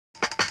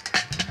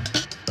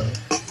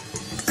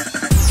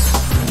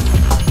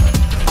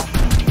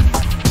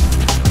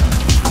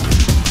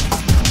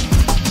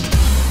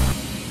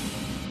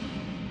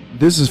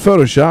This is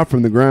Photoshop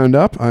from the ground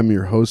up. I'm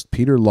your host,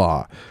 Peter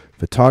Law,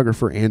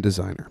 photographer and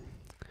designer.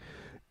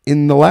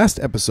 In the last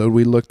episode,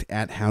 we looked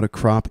at how to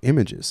crop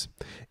images.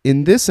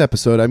 In this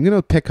episode, I'm going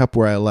to pick up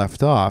where I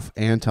left off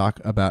and talk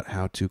about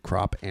how to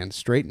crop and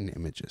straighten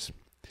images.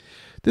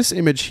 This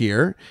image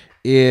here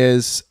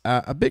is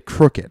a bit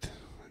crooked.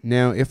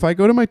 Now, if I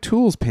go to my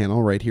Tools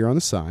panel right here on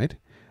the side,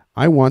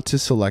 I want to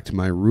select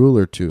my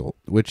ruler tool,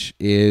 which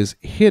is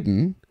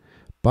hidden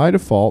by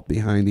default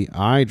behind the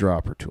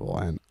eyedropper tool.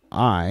 And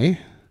I,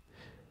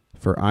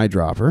 for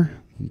eyedropper,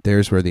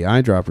 there's where the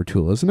eyedropper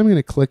tool is, and I'm going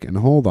to click and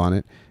hold on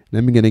it, and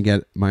I'm going to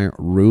get my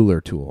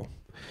ruler tool.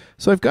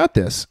 So I've got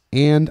this,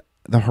 and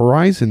the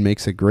horizon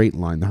makes a great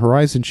line. The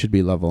horizon should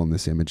be level in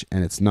this image,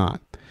 and it's not.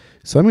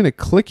 So I'm going to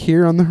click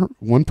here on the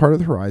one part of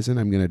the horizon.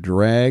 I'm going to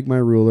drag my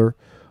ruler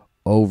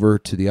over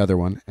to the other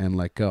one and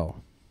let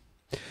go.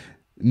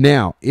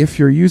 Now, if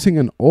you're using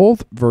an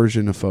old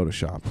version of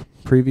Photoshop,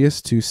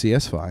 previous to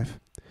CS5,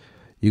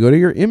 you go to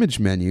your image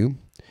menu,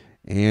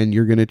 and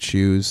you're going to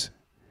choose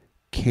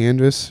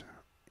canvas,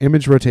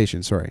 image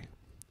rotation,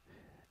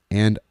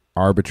 and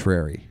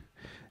arbitrary.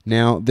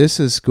 Now, this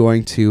is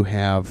going to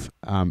have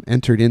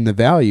entered in the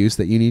values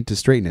that you need to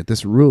straighten it.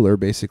 This ruler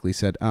basically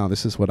said, oh,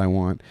 this is what I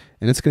want.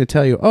 And it's going to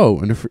tell you, oh,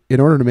 and in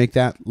order to make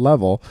that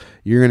level,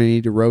 you're going to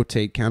need to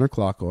rotate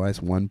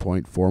counterclockwise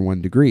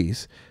 1.41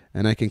 degrees.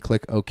 And I can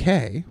click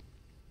OK.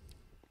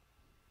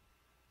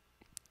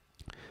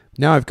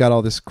 Now I've got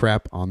all this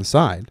crap on the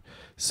side.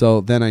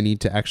 So then I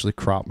need to actually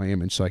crop my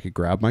image. So I could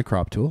grab my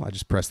crop tool. I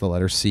just press the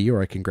letter C,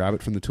 or I can grab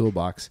it from the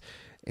toolbox.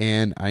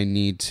 And I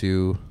need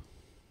to,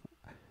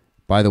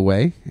 by the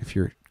way, if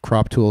your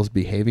crop tool is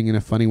behaving in a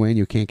funny way and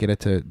you can't get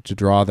it to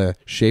draw the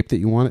shape that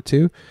you want it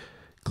to,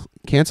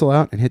 cancel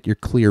out and hit your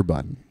clear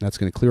button. That's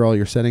going to clear all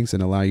your settings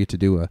and allow you to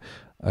do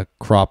a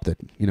crop that,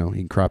 you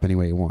can crop any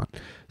way you want.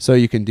 So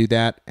you can do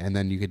that, and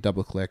then you can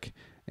double click,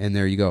 and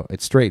there you go.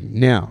 It's straightened.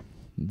 Now,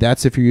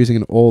 that's if you're using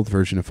an old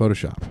version of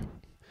Photoshop.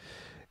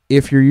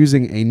 If you're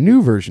using a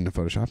new version of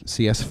Photoshop,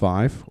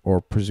 CS5,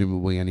 or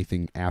presumably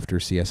anything after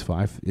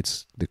CS5,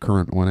 it's the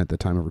current one at the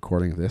time of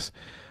recording of this,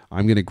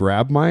 I'm going to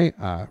grab my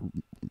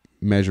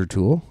measure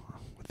tool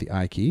with the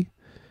I key,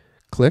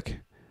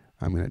 click,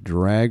 I'm going to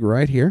drag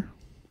right here.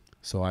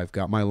 So I've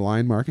got my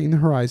line marking the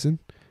horizon,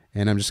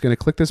 and I'm just going to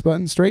click this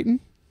button, straighten,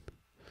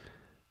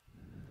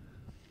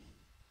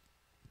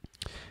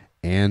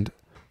 and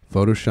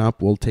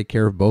Photoshop will take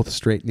care of both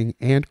straightening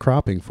and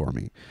cropping for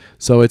me.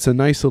 So it's a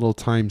nice little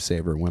time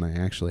saver when I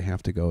actually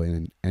have to go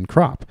in and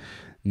crop.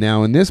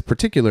 Now in this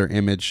particular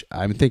image,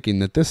 I'm thinking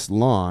that this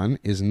lawn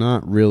is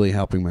not really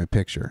helping my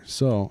picture.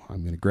 So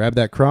I'm going to grab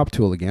that crop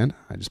tool again.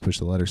 I just push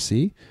the letter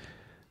C,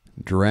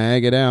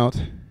 drag it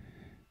out,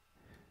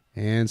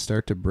 and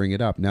start to bring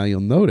it up. Now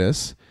you'll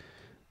notice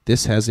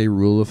this has a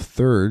rule of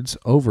thirds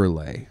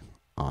overlay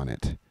on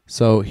it.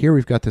 So here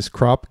we've got this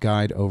crop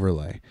guide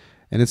overlay.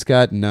 And it's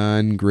got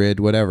none, grid,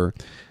 whatever.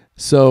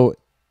 So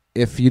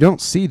if you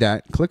don't see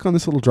that, click on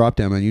this little drop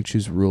down and you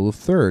choose rule of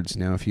thirds.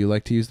 Now, if you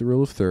like to use the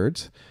rule of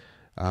thirds,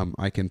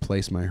 I can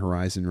place my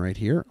horizon right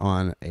here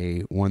on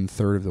a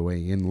 1/3 of the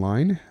way in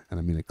line,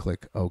 and I'm going to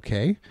click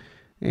OK.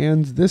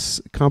 And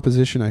this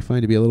composition I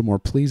find to be a little more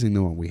pleasing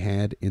than what we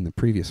had in the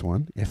previous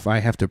one. If I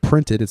have to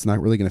print it, it's not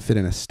really going to fit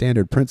in a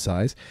standard print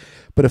size.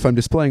 But if I'm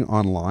displaying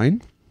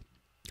online,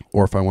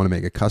 or if I want to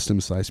make a custom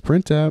size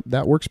print,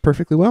 that works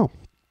perfectly well.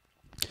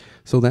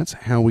 So that's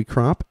how we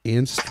crop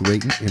and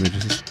straighten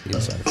images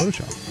inside of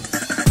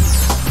Photoshop.